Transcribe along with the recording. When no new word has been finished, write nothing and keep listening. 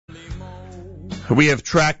We have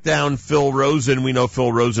tracked down Phil Rosen. We know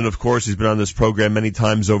Phil Rosen, of course. He's been on this program many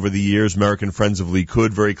times over the years. American Friends of Likud,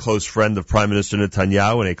 very close friend of Prime Minister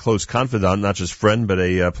Netanyahu and a close confidant, not just friend, but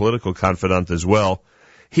a political confidant as well.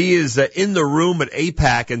 He is in the room at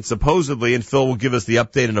AIPAC, and supposedly, and Phil will give us the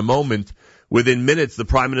update in a moment, within minutes, the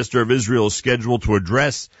Prime Minister of Israel is scheduled to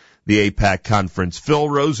address the AIPAC conference. Phil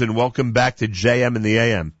Rosen, welcome back to JM and the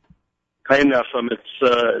AM. Hi, Nefem.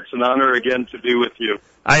 It's an honor again to be with you.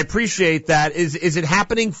 I appreciate that. Is it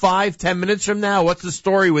happening 5-10 minutes from now? What's the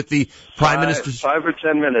story with the Prime Minister? 5 or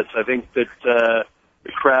 10 minutes. I think that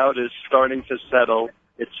the crowd is starting to settle.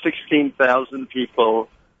 It's 16,000 people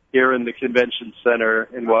here in the convention center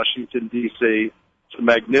in Washington, D.C. It's a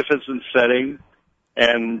magnificent setting,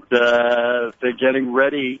 and they're getting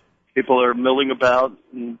ready. People are milling about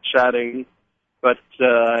and chatting, but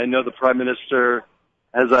I know the Prime Minister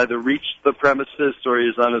has either reached the premises or he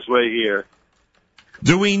is on his way here.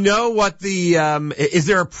 Do we know what is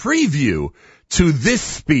there a preview to this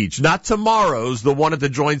speech? Not tomorrow's, the one at the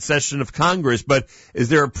joint session of Congress, but is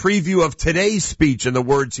there a preview of today's speech and the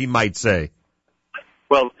words he might say?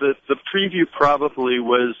 Well, the preview probably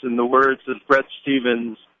was in the words of Bret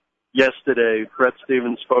Stephens yesterday. Bret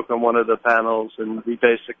Stephens spoke on one of the panels, and he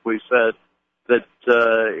basically said that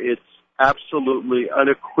it's absolutely,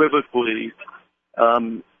 unequivocally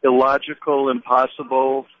illogical,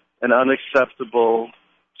 impossible, and unacceptable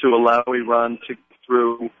to allow Iran to go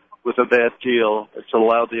through with a bad deal. It's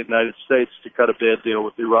allowed the United States to cut a bad deal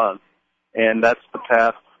with Iran. And that's the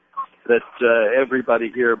path that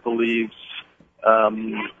everybody here believes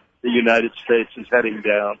the United States is heading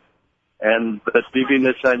down. And that Bibi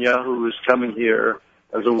Netanyahu is coming here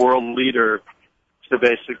as a world leader to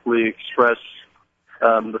basically express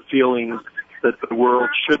the feelings that the world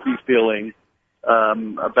should be feeling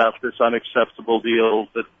about this unacceptable deal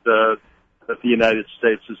that the United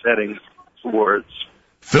States is heading towards.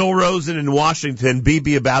 Phil Rosen in Washington,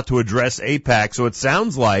 Bibi about to address AIPAC. So it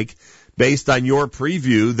sounds like, based on your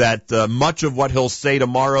preview, that much of what he'll say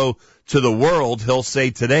tomorrow to the world, he'll say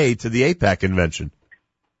today to the AIPAC convention.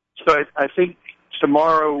 So I think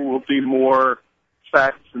tomorrow will be more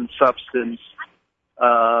facts and substance,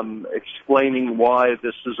 explaining why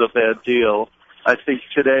this is a bad deal. I think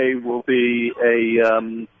today will be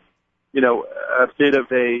a bit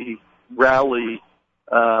of a rally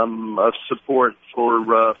of support for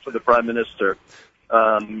the Prime Minister.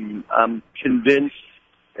 I'm convinced,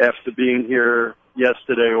 after being here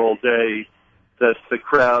yesterday all day, that the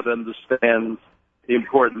crowd understands the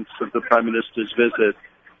importance of the Prime Minister's visit,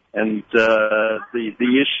 and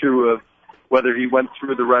the issue of whether he went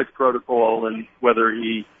through the right protocol and whether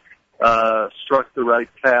he struck the right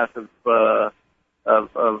path of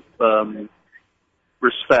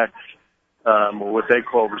respect, or what they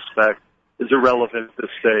call respect, is irrelevant at this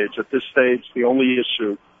stage. At this stage, the only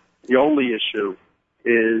issue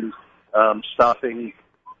is stopping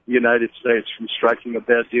the United States from striking a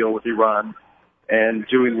bad deal with Iran and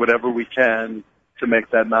doing whatever we can to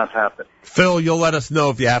make that not happen. Phil, you'll let us know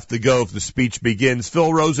if you have to go if the speech begins.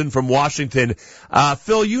 Phil Rosen from Washington.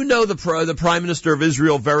 Phil, you know the Prime Minister of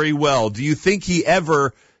Israel very well. Do you think he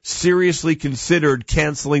ever seriously considered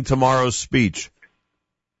canceling tomorrow's speech?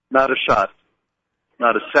 Not a shot.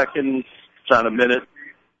 Not a second, not a minute,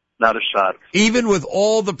 not a shot. Even with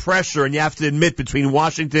all the pressure, and you have to admit, between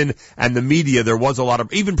Washington and the media, there was a lot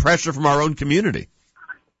of even pressure from our own community.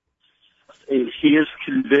 He is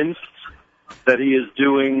convinced that he is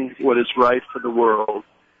doing what is right for the world.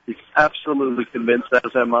 He's absolutely convinced,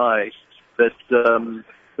 as am I, that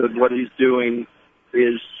what he's doing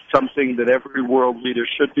is something that every world leader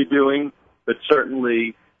should be doing, but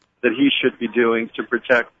certainly that he should be doing to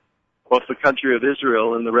protect both the country of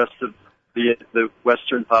Israel and the rest of the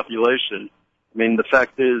Western population. I mean, the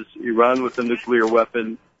fact is, Iran with a nuclear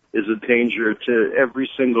weapon is a danger to every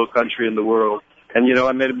single country in the world. And,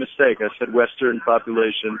 I made a mistake. I said Western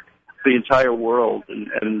population, the entire world.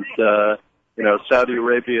 And Saudi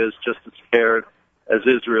Arabia is just as scared as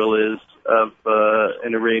Israel is of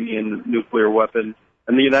an Iranian nuclear weapon.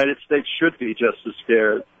 And the United States should be just as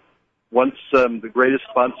scared. Once the greatest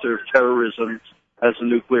sponsor of terrorism has a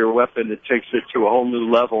nuclear weapon, it takes it to a whole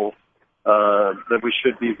new level that we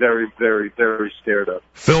should be very, very, very scared of.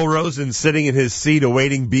 Phil Rosen sitting in his seat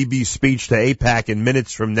awaiting Bibi's speech to AIPAC in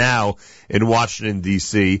minutes from now in Washington,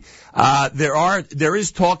 D.C. There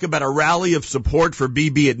is talk about a rally of support for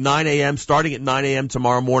Bibi at 9 a.m., starting at 9 a.m.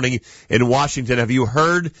 tomorrow morning in Washington. Have you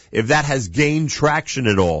heard if that has gained traction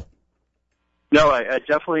at all? No,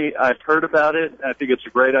 I've heard about it. I think it's a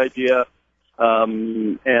great idea.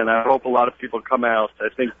 And I hope a lot of people come out. I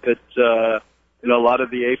think that, a lot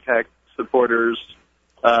of the AIPAC supporters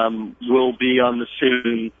will be on the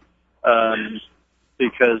scene,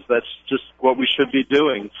 because that's just what we should be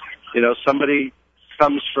doing. You know, somebody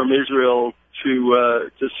comes from Israel to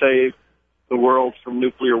save the world from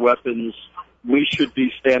nuclear weapons. We should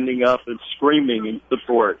be standing up and screaming in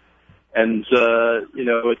support. And, you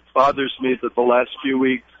know, it bothers me that the last few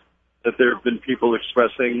weeks that there have been people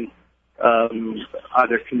expressing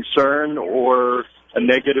either concern or a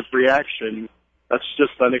negative reaction. That's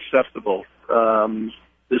just unacceptable.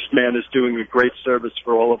 This man is doing a great service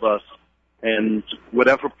for all of us. And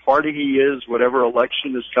whatever party he is, whatever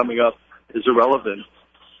election is coming up is irrelevant.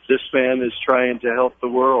 This man is trying to help the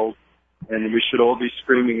world, and we should all be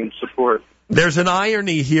screaming in support. There's an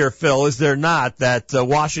irony here, Phil, is there not, that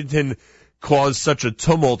Washington caused such a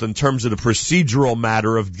tumult in terms of the procedural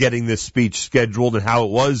matter of getting this speech scheduled and how it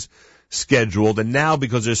was scheduled, and now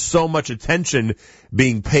because there's so much attention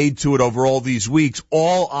being paid to it over all these weeks,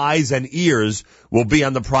 all eyes and ears will be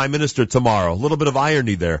on the Prime Minister tomorrow. A little bit of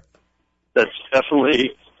irony there. That's definitely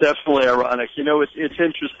ironic. You know, it's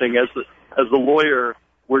interesting. As a lawyer,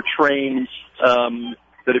 we're trained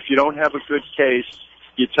that if you don't have a good case,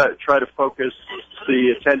 you try to focus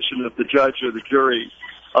the attention of the judge or the jury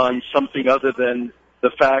on something other than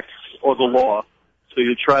the facts or the law. So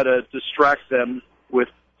you try to distract them with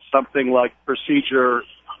something like procedure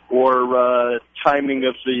or timing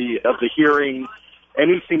of the hearing,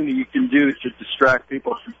 anything that you can do to distract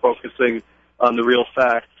people from focusing on the real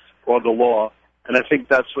facts or the law. And I think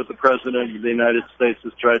that's what the President of the United States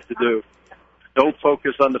has tried to do. Don't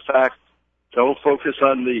focus on the facts. Don't focus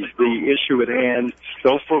on the issue at hand.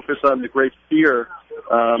 Don't focus on the great fear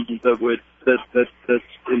that's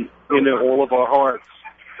in all of our hearts.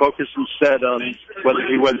 Focus instead on whether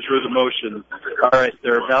he went through the motions. All right,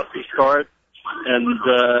 they're about to start, and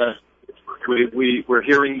we're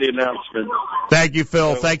hearing the announcement. Thank you,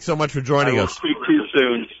 Phil. Thanks so much for joining us. I will speak to you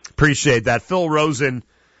soon. Appreciate that. Phil Rosen,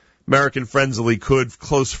 American Friends of Likud,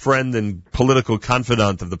 close friend and political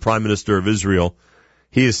confidant of the Prime Minister of Israel.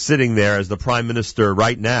 He is sitting there as the Prime Minister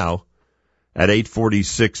right now at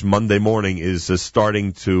 8:46 Monday morning is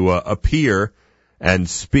starting to appear and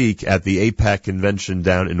speak at the AIPAC convention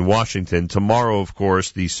down in Washington. Tomorrow, of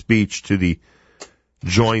course, the speech to the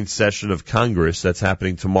joint session of Congress. That's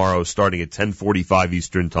happening tomorrow starting at 10:45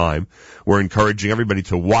 Eastern Time. We're encouraging everybody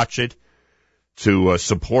to watch it, to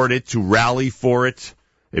support it, to rally for it.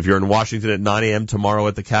 If you're in Washington at 9 a.m. tomorrow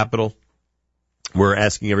at the Capitol, we're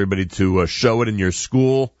asking everybody to show it in your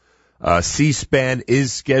school. C-SPAN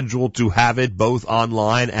is scheduled to have it both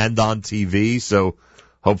online and on TV, so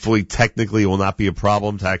hopefully technically it will not be a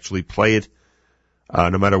problem to actually play it,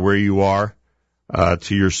 no matter where you are,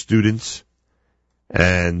 to your students.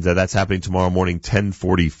 And that's happening tomorrow morning,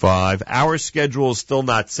 10:45. Our schedule is still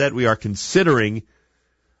not set. We are considering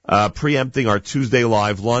preempting our Tuesday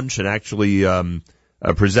live lunch and actually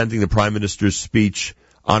presenting the Prime Minister's speech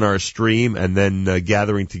on our stream and then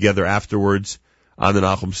gathering together afterwards on the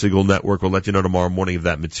Nachum Segal Network. We'll let you know tomorrow morning if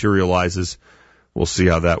that materializes. We'll see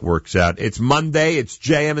how that works out. It's Monday. It's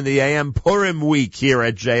JM in the AM, Purim week here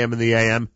at JM in the AM.